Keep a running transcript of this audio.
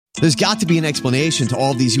There's got to be an explanation to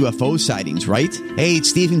all of these UFO sightings, right? Hey,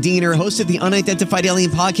 it's Stephen Diener, host of the Unidentified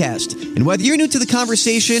Alien Podcast. And whether you're new to the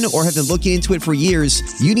conversation or have been looking into it for years,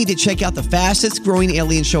 you need to check out the fastest growing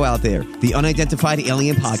alien show out there, the Unidentified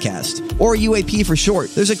Alien Podcast, or UAP for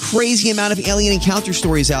short. There's a crazy amount of alien encounter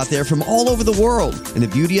stories out there from all over the world. And the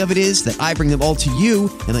beauty of it is that I bring them all to you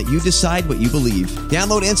and let you decide what you believe.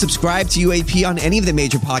 Download and subscribe to UAP on any of the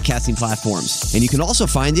major podcasting platforms. And you can also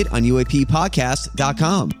find it on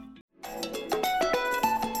UAPpodcast.com.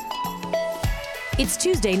 It's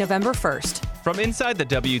Tuesday, November 1st. From inside the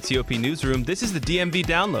WTOP newsroom, this is the DMV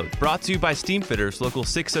Download, brought to you by Steamfitters Local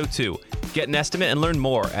 602. Get an estimate and learn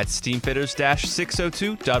more at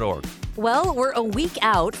steamfitters-602.org. Well, we're a week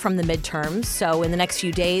out from the midterms, so in the next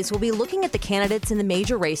few days, we'll be looking at the candidates in the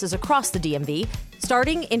major races across the DMV,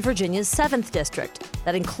 starting in Virginia's 7th District.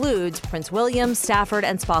 That includes Prince William, Stafford,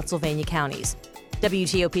 and Spotsylvania counties.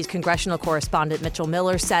 WTOP's congressional correspondent Mitchell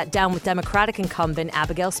Miller sat down with Democratic incumbent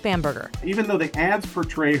Abigail Spanberger. Even though the ads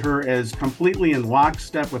portray her as completely in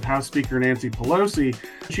lockstep with House Speaker Nancy Pelosi,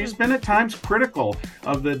 she's been at times critical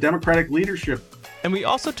of the Democratic leadership. And we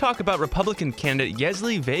also talk about Republican candidate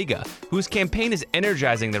Yesli Vega, whose campaign is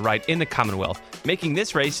energizing the right in the Commonwealth, making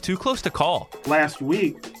this race too close to call. Last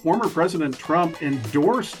week, former President Trump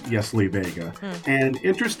endorsed Yesli Vega. And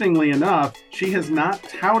interestingly enough, she has not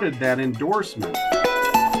touted that endorsement.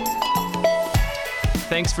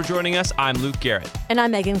 Thanks for joining us. I'm Luke Garrett. And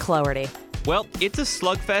I'm Megan Cloherty. Well, it's a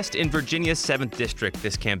slugfest in Virginia's 7th District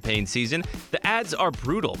this campaign season. The ads are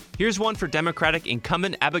brutal. Here's one for Democratic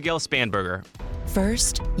incumbent Abigail Spanberger.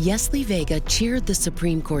 First, Yesli Vega cheered the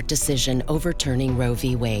Supreme Court decision overturning Roe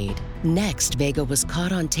v. Wade. Next, Vega was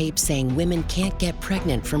caught on tape saying women can't get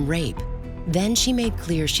pregnant from rape. Then she made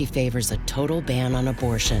clear she favors a total ban on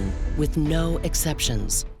abortion, with no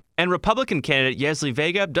exceptions. And Republican candidate Yesli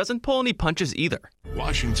Vega doesn't pull any punches either.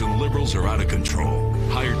 Washington liberals are out of control.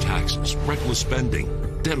 Higher taxes, reckless spending,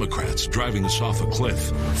 Democrats driving us off a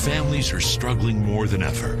cliff. Families are struggling more than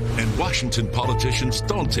ever. And Washington politicians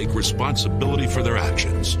don't take responsibility for their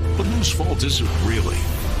actions. But whose fault is it really?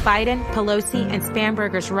 Biden, Pelosi, and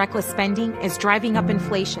Spanberger's reckless spending is driving up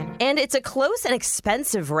inflation. And it's a close and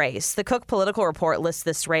expensive race. The Cook Political Report lists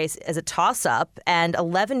this race as a toss-up, and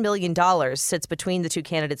 $11 million sits between the two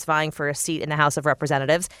candidates vying for a seat in the House of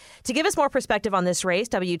Representatives. To give us more perspective on this race,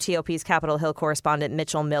 WTOP's Capitol Hill correspondent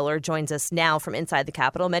Mitchell Miller joins us now from inside the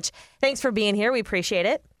Capitol. Mitch, thanks for being here. We appreciate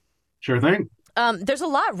it. Sure thing. There's a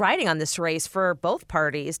lot riding on this race for both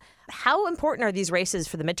parties. How important are these races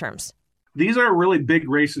for the midterms? These are really big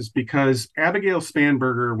races because Abigail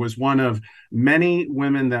Spanberger was one of many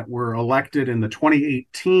women that were elected in the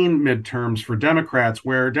 2018 midterms for Democrats,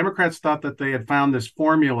 where Democrats thought that they had found this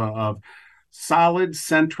formula of solid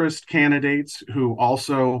centrist candidates who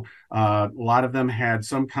also, a lot of them had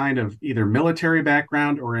some kind of either military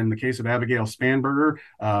background or, in the case of Abigail Spanberger,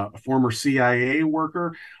 a former CIA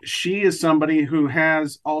worker. She is somebody who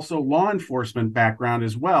has also law enforcement background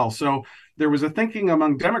as well. So there was a thinking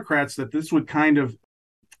among Democrats that this would kind of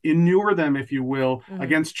inure them, if you will,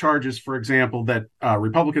 against charges, for example, that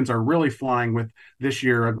Republicans are really flying with this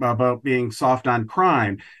year about being soft on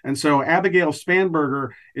crime. And so Abigail Spanberger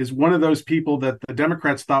is one of those people that the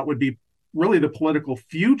Democrats thought would be really the political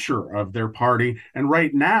future of their party. And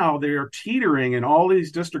right now they are teetering in all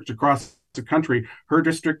these districts across the country. Her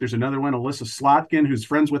district, there's another one, Alyssa Slotkin, who's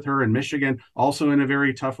friends with her in Michigan, also in a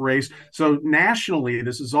very tough race. So nationally,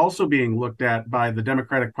 this is also being looked at by the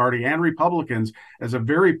Democratic Party and Republicans as a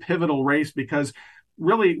very pivotal race, because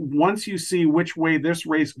really, once you see which way this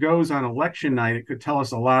race goes on election night, it could tell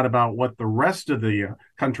us a lot about what the rest of the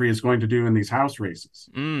country is going to do in these House races.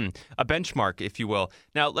 A benchmark, if you will.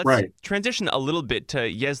 Now, let's transition a little bit to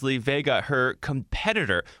Yesli Vega, her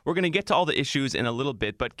competitor. We're going to get to all the issues in a little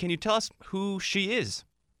bit, but can you tell us who she is?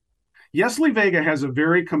 Yesli Vega has a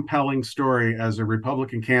very compelling story as a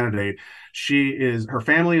Republican candidate. Her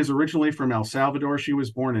family is originally from El Salvador. She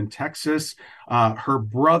was born in Texas. Her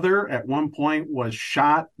brother at one point was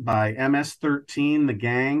shot by MS-13, the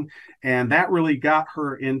gang, and that really got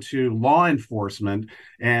her into law enforcement.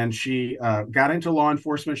 And she got into law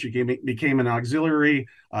enforcement. She became an auxiliary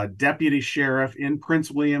deputy sheriff in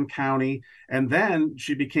Prince William County. And then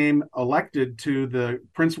she became elected to the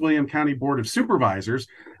Prince William County Board of Supervisors.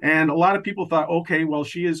 And a lot of people thought, okay, well,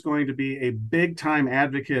 she is going to be a big time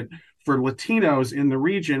advocate for Latinos in the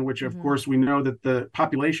region, which of course we know that the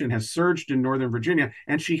population has surged in Northern Virginia,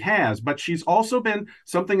 and she has, but she's also been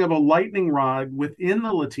something of a lightning rod within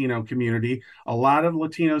the Latino community. A lot of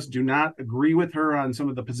Latinos do not agree with her on some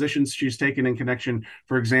of the positions she's taken in connection,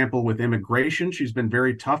 for example, with immigration. She's been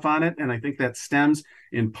very tough on it, and I think that stems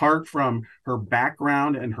in part from her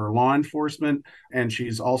background and her law enforcement. And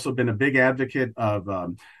she's also been a big advocate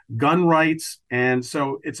of gun rights. And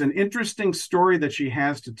so it's an interesting story that she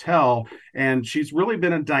has to tell. And she's really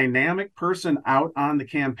been a dynamic person out on the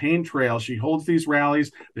campaign trail. She holds these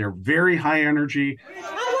rallies. They're very high energy. I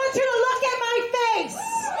want you to look at my face.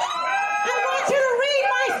 I want you to read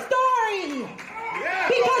my story.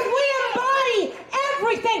 Because we embody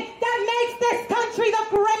everything that makes this country the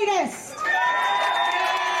greatest.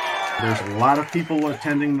 There's a lot of people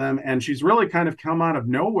attending them, and she's really kind of come out of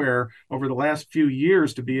nowhere over the last few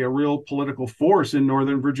years to be a real political force in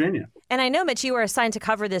Northern Virginia. And I know, Mitch, you were assigned to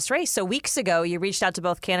cover this race. So weeks ago, you reached out to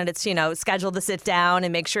both candidates, schedule the sit down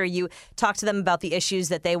and make sure you talk to them about the issues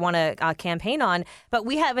that they want to campaign on. But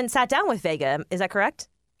we haven't sat down with Vega. Is that correct?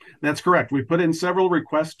 That's correct. We put in several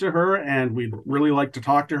requests to her, and we'd really like to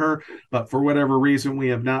talk to her, but for whatever reason, we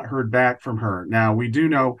have not heard back from her. Now, we do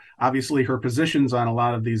know, obviously, her positions on a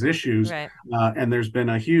lot of these issues, right. And there's been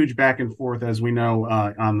a huge back and forth, as we know,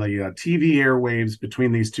 on the TV airwaves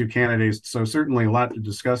between these two candidates, so certainly a lot to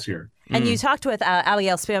discuss here. And you talked with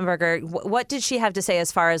Abigail Spanberger. What did she have to say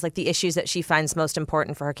as far as the issues that she finds most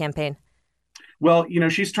important for her campaign? Well,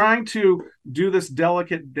 she's trying to do this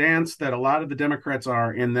delicate dance that a lot of the Democrats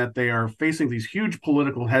are, in that they are facing these huge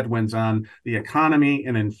political headwinds on the economy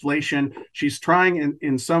and inflation. She's trying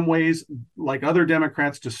in some ways, like other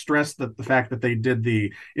Democrats, to stress that the fact that they did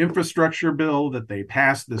the infrastructure bill, that they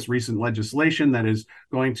passed this recent legislation that is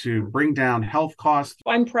going to bring down health costs.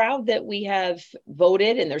 I'm proud that we have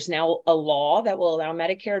voted, and there's now a law that will allow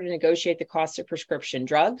Medicare to negotiate the cost of prescription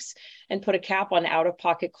drugs and put a cap on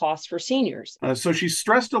out-of-pocket costs for seniors. So she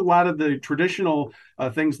stressed a lot of the traditional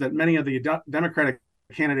things that many of the Democratic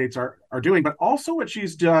candidates are doing, but also what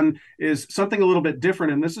she's done is something a little bit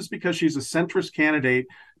different. And this is because she's a centrist candidate.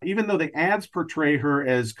 Even though the ads portray her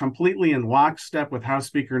as completely in lockstep with House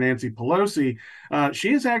Speaker Nancy Pelosi,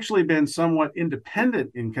 she has actually been somewhat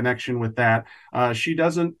independent in connection with that. She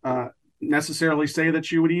doesn't necessarily say that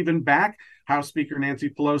she would even back House Speaker Nancy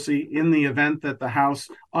Pelosi in the event that the House,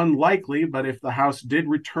 unlikely, but if the House did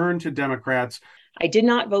return to Democrats. I did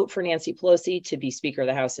not vote for Nancy Pelosi to be Speaker of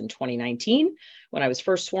the House in 2019 when I was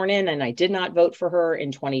first sworn in, and I did not vote for her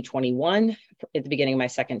in 2021 at the beginning of my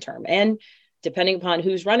second term. And depending upon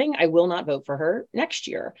who's running, I will not vote for her next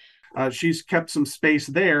year. She's kept some space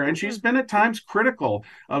there, and she's been at times critical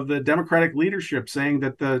of the Democratic leadership, saying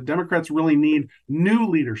that the Democrats really need new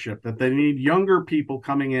leadership, that they need younger people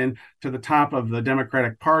coming in to the top of the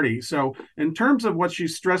Democratic Party. So in terms of what she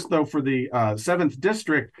stressed, though, for the 7th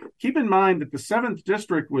District, keep in mind that the 7th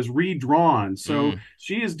District was redrawn. So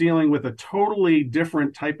she is dealing with a totally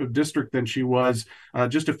different type of district than she was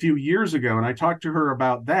just a few years ago. And I talked to her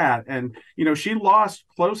about that. And, she lost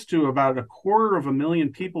close to about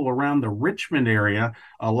 250,000 people around the Richmond area.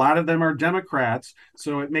 A lot of them are Democrats,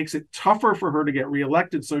 so it makes it tougher for her to get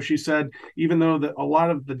reelected. So she said, even though a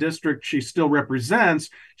lot of the district she still represents,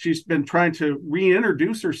 she's been trying to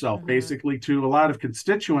reintroduce herself basically to a lot of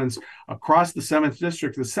constituents across the 7th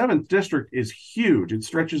District. The 7th District is huge. It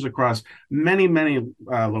stretches across many, many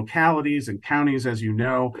localities and counties, as you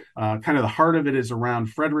know. Kind of the heart of it is around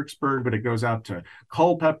Fredericksburg, but it goes out to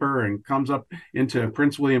Culpeper and comes up into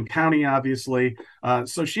Prince William County, obviously.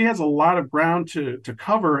 So she has a lot of ground to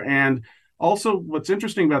cover. And also what's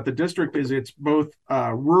interesting about the district is it's both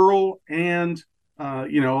rural and a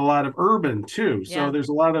lot of urban too. So there's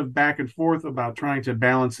a lot of back and forth about trying to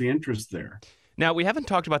balance the interests there. Now, we haven't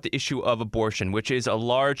talked about the issue of abortion, which is a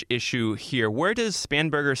large issue here. Where does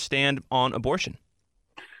Spanberger stand on abortion?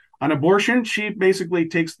 On abortion, she basically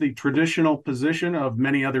takes the traditional position of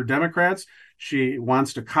many other Democrats. She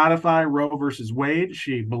wants to codify Roe versus Wade.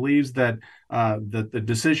 She believes that the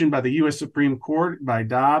decision by the U.S. Supreme Court by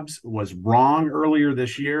Dobbs was wrong earlier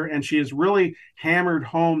this year, and she has really hammered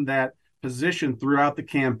home that position throughout the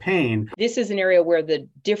campaign. This is an area where the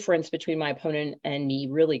difference between my opponent and me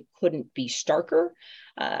really couldn't be starker.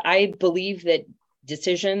 I believe that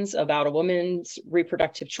decisions about a woman's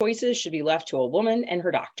reproductive choices should be left to a woman and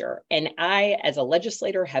her doctor. And I, as a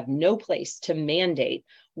legislator, have no place to mandate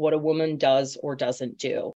what a woman does or doesn't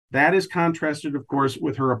do. That is contrasted, of course,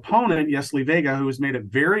 with her opponent, Yesli Vega, who has made it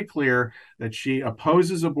very clear that she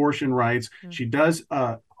opposes abortion rights. She does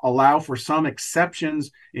allow for some exceptions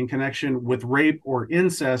in connection with rape or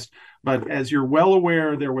incest. But as you're well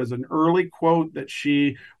aware, there was an early quote that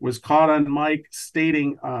she was caught on mic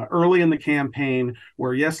stating early in the campaign,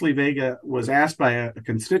 where Yesli Vega was asked by a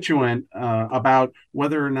constituent about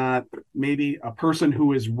whether or not maybe a person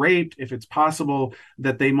who is raped, if it's possible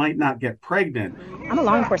that they might not get pregnant. I'm a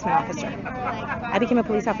law enforcement officer. I became a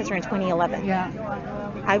police officer in 2011.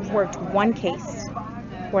 I've worked one case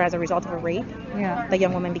where as a result of a rape, the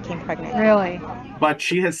young woman became pregnant. Really? But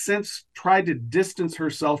she has since tried to distance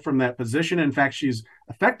herself from that position. In fact, she's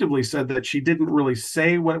effectively said that she didn't really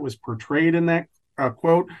say what was portrayed in that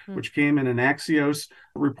quote, which came in an Axios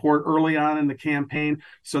report early on in the campaign.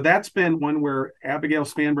 So that's been one where Abigail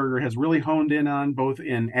Spanberger has really honed in on, both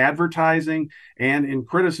in advertising and in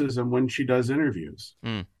criticism when she does interviews.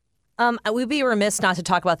 We'd be remiss not to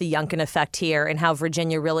talk about the Youngkin effect here and how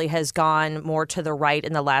Virginia really has gone more to the right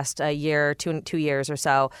in the last year, two years or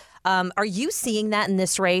so. Are you seeing that in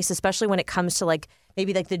this race, especially when it comes to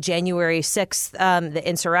maybe the January 6th, the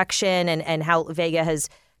insurrection and how Vega has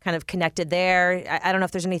kind of connected there? I don't know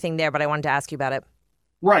if there's anything there, but I wanted to ask you about it.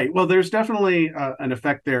 Right. Well, there's definitely an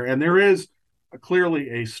effect there. And there is clearly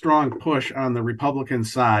a strong push on the Republican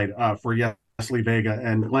side for Yesli Vega.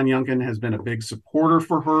 And Glenn Youngkin has been a big supporter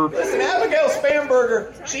for her. Listen, Abigail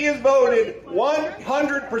Spanberger, she has voted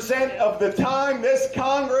 100% of the time this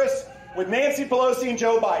Congress with Nancy Pelosi and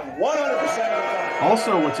Joe Biden, 100% of the time.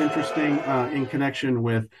 Also, what's interesting in connection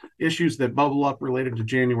with issues that bubble up related to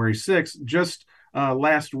January 6th, just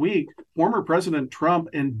last week, former President Trump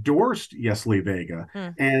endorsed Yesli Vega.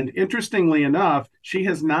 And interestingly enough, she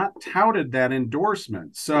has not touted that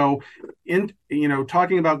endorsement. So,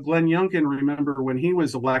 talking about Glenn Youngkin, remember when he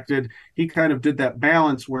was elected, he kind of did that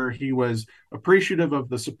balance where he was appreciative of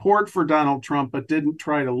the support for Donald Trump, but didn't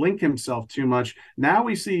try to link himself too much. Now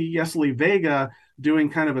we see Yesli Vega doing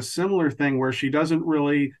kind of a similar thing where she doesn't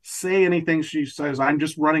really say anything. She says, I'm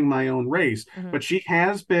just running my own race. But she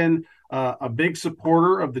has been a big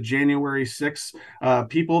supporter of the January 6th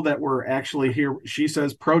people that were actually here, she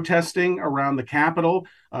says, protesting around the Capitol.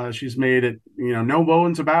 She's made it, no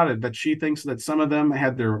bones about it, but she thinks that some of them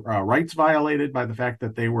had their rights violated by the fact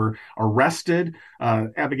that they were arrested.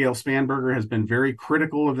 Abigail Spanberger has been very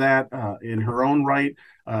critical of that in her own right,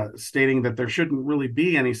 stating that there shouldn't really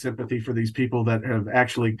be any sympathy for these people that have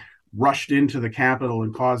actually rushed into the Capitol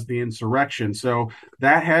and caused the insurrection. So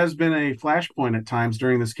that has been a flashpoint at times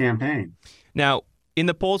during this campaign. Now, in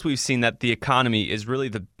the polls, we've seen that the economy is really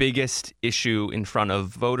the biggest issue in front of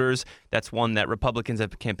voters. That's one that Republicans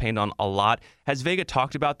have campaigned on a lot. Has Vega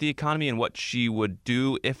talked about the economy and what she would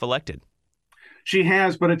do if elected? She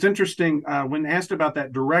has, but it's interesting. When asked about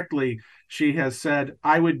that directly, she has said,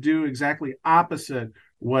 I would do exactly opposite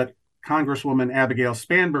what Congresswoman Abigail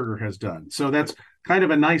Spanberger has done. So that's kind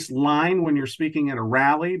of a nice line when you're speaking at a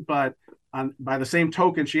rally, but by the same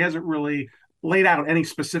token, she hasn't really laid out any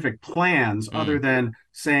specific plans other than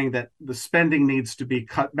saying that the spending needs to be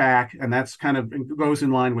cut back. And that's kind of goes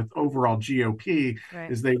in line with overall GOP,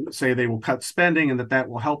 is they say they will cut spending and that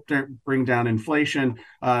will help bring down inflation.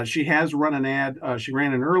 She has run an ad. She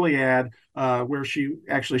ran an early ad where she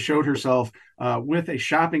actually showed herself with a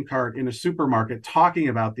shopping cart in a supermarket talking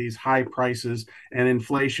about these high prices and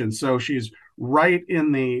inflation. So she's right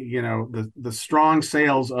in the strong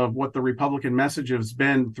sales of what the Republican message has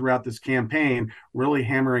been throughout this campaign, really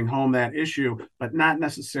hammering home that issue, but not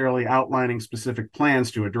necessarily outlining specific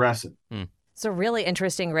plans to address it. It's a really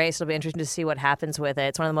interesting race. It'll be interesting to see what happens with it.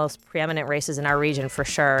 It's one of the most preeminent races in our region for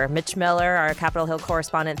sure. Mitch Miller, our Capitol Hill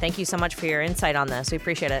correspondent, thank you so much for your insight on this. We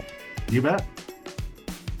appreciate it. You bet.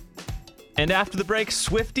 And after the break,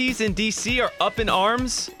 Swifties in D.C. are up in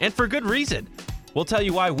arms, and for good reason. We'll tell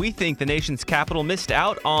you why we think the nation's capital missed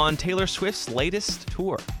out on Taylor Swift's latest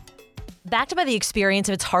tour. Backed by the experience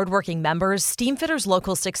of its hardworking members, Steamfitters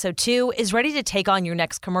Local 602 is ready to take on your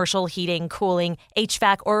next commercial, heating, cooling,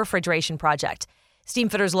 HVAC, or refrigeration project.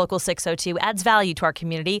 Steamfitters Local 602 adds value to our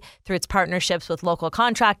community through its partnerships with local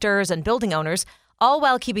contractors and building owners, all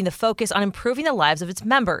while keeping the focus on improving the lives of its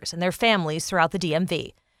members and their families throughout the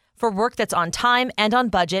DMV. For work that's on time and on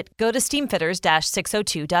budget, go to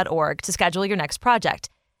steamfitters-602.org to schedule your next project.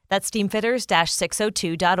 That's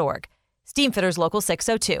steamfitters-602.org. Steamfitters Local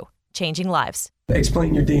 602, changing lives.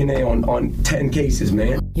 Explain your DNA on 10 cases,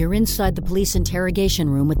 man. You're inside the police interrogation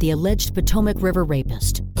room with the alleged Potomac River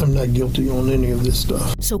rapist. I'm not guilty on any of this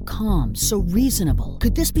stuff. So calm, so reasonable.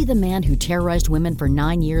 Could this be the man who terrorized women for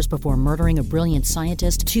 9 years before murdering a brilliant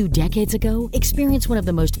scientist 2 decades ago? Experience one of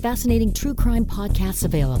the most fascinating true crime podcasts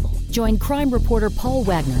available. Join crime reporter Paul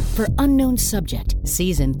Wagner for Unknown Subject,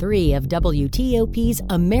 Season 3 of WTOP's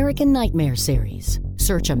American Nightmare series.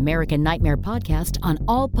 Search American Nightmare Podcast on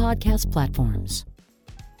all podcast platforms.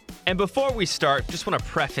 And before we start, just want to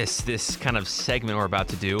preface this kind of segment we're about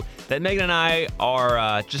to do that Megan and I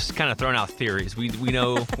are just kind of throwing out theories. We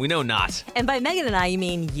know not. And by Megan and I, you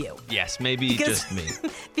mean you. Yes, maybe just me.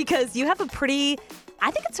 Because you have I think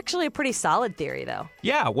it's actually a pretty solid theory, though.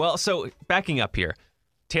 Yeah, well, so backing up here.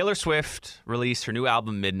 Taylor Swift released her new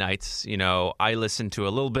album, Midnights. I listened to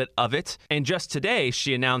a little bit of it. And just today,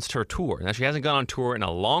 she announced her tour. Now, she hasn't gone on tour in a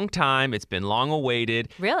long time. It's been long awaited.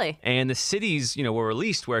 Really? And the cities, were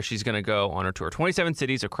released where she's going to go on her tour. 27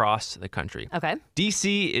 cities across the country. Okay.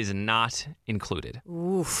 D.C. is not included.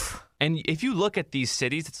 Oof. And if you look at these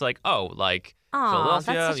cities, it's like, Philadelphia.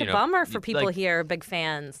 That's such a bummer for people here, big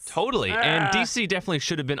fans. Totally. And D.C. definitely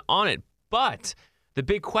should have been on it. But the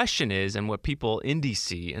big question is, and what people in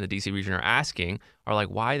D.C. and the D.C. region are asking, are like,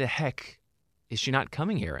 why the heck is she not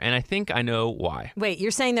coming here? And I think I know why. Wait, you're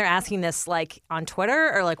saying they're asking this like on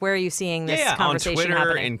Twitter, or like where are you seeing this conversation on Twitter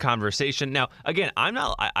happening? in conversation. Now, again,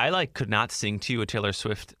 I could not sing to you a Taylor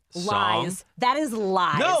Swift song. Lies. That is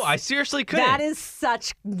lies. No, I seriously couldn't. That is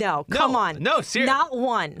such come on. No, seriously. Not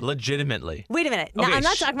one. Legitimately. Wait a minute. Okay, Now, I'm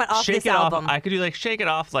not talking about off this album. I could do like Shake It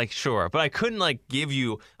Off, like sure, but I couldn't like give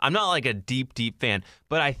you. I'm not like a deep fan,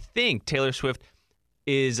 but I think Taylor Swift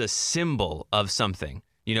is a symbol of something.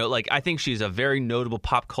 I think she's a very notable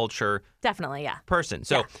pop culture person.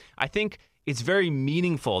 So I think it's very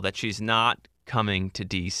meaningful that she's not coming to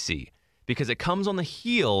D.C. because it comes on the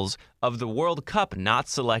heels of the World Cup not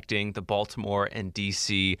selecting the Baltimore and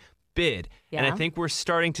D.C. bid. Yeah. And I think we're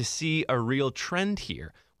starting to see a real trend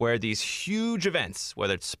here where these huge events,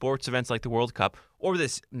 whether it's sports events like the World Cup or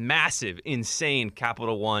this massive, insane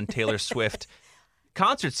Capital One Taylor Swift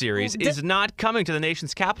concert series is not coming to the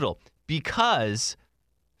nation's capital because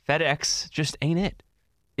FedEx just ain't it.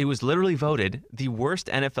 It was literally voted the worst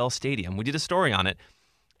NFL stadium. We did a story on it.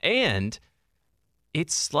 And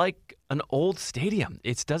it's like an old stadium.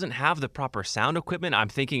 It doesn't have the proper sound equipment. I'm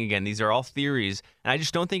thinking, again, these are all theories, and I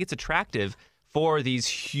just don't think it's attractive for these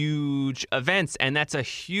huge events. And that's a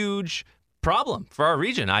huge problem for our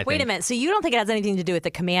region, I think. Wait a minute. So you don't think it has anything to do with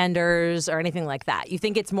the Commanders or anything like that? You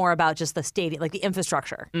think it's more about just the stadium, like the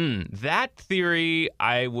infrastructure? That theory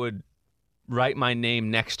I would write my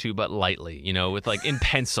name next to, but lightly, with like in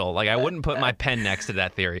pencil. Like I wouldn't put my pen next to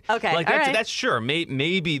that theory. Okay, like that's sure.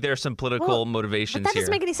 Maybe there's some political motivations but that here.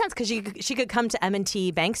 doesn't make any sense because she could come to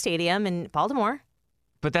M&T Bank Stadium in Baltimore.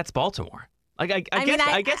 But that's Baltimore. Like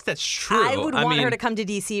I guess that's true. I would want her to come to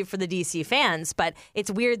D.C. for the D.C. fans, but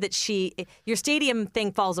it's weird that your stadium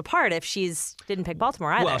thing falls apart if she's didn't pick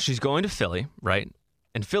Baltimore either. Well, she's going to Philly, right?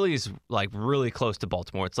 And Philly's like really close to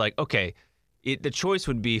Baltimore. It's like, okay, the choice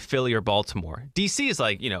would be Philly or Baltimore. D.C. is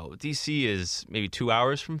like, D.C. is maybe 2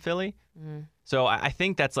 hours from Philly. So I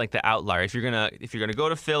think that's like the outlier. If you're gonna go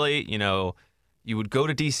to Philly, you would go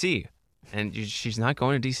to D.C. And she's not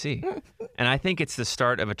going to D.C. And I think it's the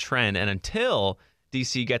start of a trend. And until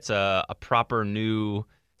D.C. gets a proper new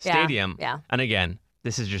stadium, and again,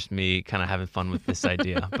 this is just me kind of having fun with this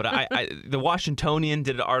idea. But the Washingtonian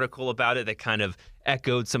did an article about it that kind of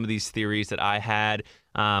echoed some of these theories that I had.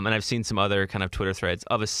 And I've seen some other kind of Twitter threads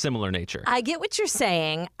of a similar nature. I get what you're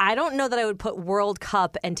saying. I don't know that I would put World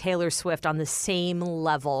Cup and Taylor Swift on the same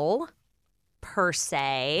level, per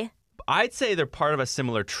se. I'd say they're part of a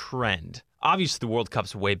similar trend. Obviously, the World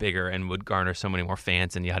Cup's way bigger and would garner so many more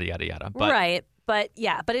fans and yada, yada, yada. But, right. But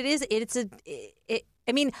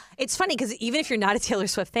I mean, it's funny because even if you're not a Taylor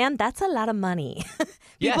Swift fan, that's a lot of money.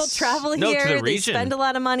 People travel here. They spend a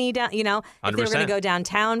lot of money down. If 100%. they were going to go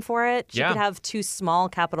downtown for it, she could have 2 small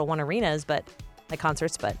Capital One arenas, but like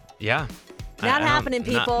concerts. But not happening,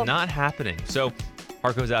 people. Not happening. So,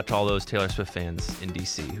 heart goes out to all those Taylor Swift fans in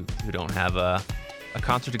D.C. who don't have a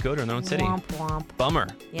concert to go to in their own city. Womp womp. Bummer.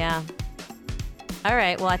 Yeah. All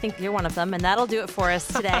right. Well, I think you're one of them, and that'll do it for us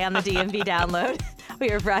today on the DMV Download. We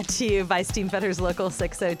are brought to you by Steamfetters Local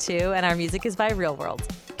 602, and our music is by Real World.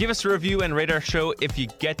 Give us a review and rate our show if you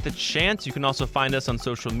get the chance. You can also find us on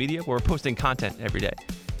social media where we're posting content every day.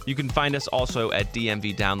 You can find us also at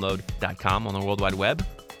dmvdownload.com on the World Wide Web.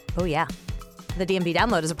 Oh, yeah. The DMV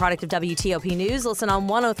Download is a product of WTOP News. Listen on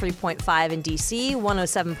 103.5 in D.C.,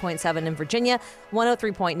 107.7 in Virginia,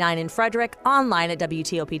 103.9 in Frederick, online at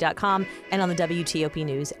WTOP.com, and on the WTOP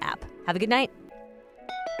News app. Have a good night.